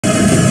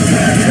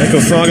Franco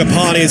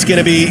Fragapane is going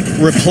to be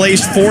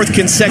replaced 4th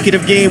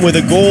consecutive game with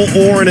a goal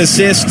or an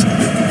assist.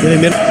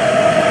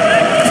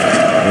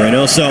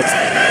 Reynoso.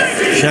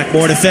 Shaq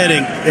Moore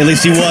defending. At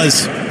least he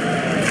was.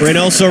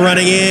 Reynoso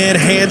running in,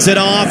 hands it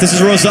off. This is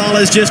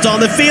Rosales just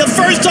on the field.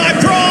 First time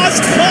cross,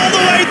 all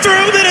the way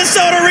through.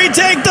 Minnesota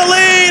retake the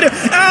lead.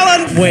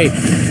 Allen. Wait,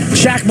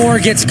 Shaq Moore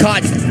gets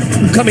caught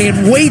coming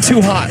in way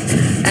too hot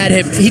at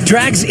him. He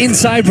drags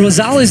inside.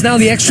 Rosales, now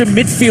the extra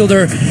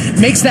midfielder,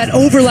 makes that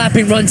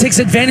overlapping run, takes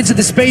advantage of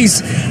the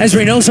space as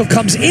Reynoso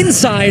comes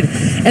inside,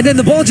 and then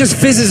the ball just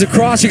fizzes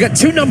across. You got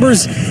 2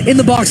 numbers in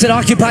the box that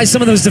occupy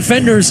some of those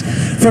defenders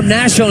from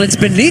Nashville, and it's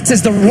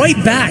Benitez, the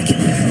right back,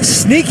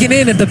 sneaking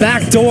in at the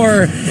back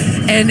door,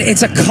 and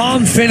it's a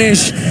calm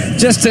finish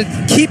just to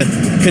keep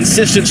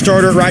consistent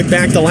starter at right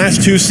back the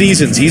last 2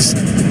 seasons. He's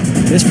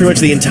missed pretty much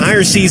the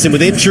entire season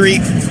with injury.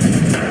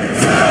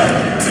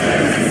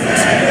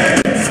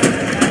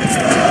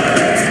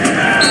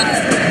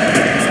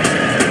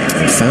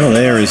 Foul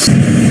there is,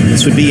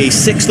 this would be a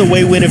 6th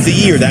away win of the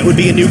year. That would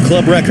be a new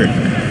club record.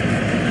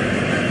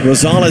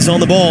 Rosales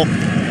on the ball.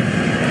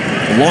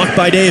 Blocked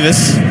by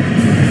Davis.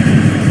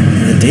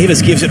 And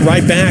Davis gives it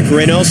right back.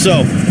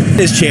 Reynoso,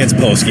 his chance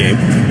post-game.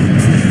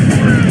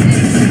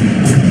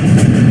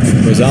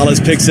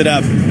 Rosales picks it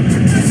up.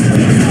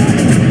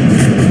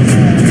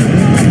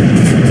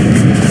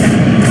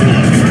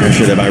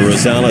 Pressure there by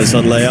Rosales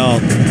on Leal.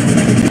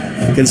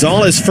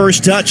 Gonzalez's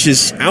first touch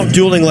is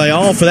out-dueling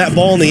Leal for that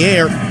ball in the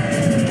air.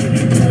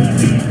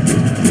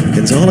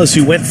 Gonzalez,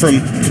 who went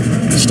from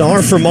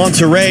star for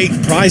Monterrey,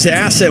 prized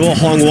asset. Well,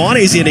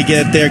 Hongwane's going to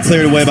get there,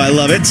 cleared away by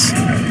Lovitz.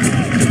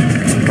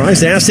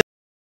 Prized asset.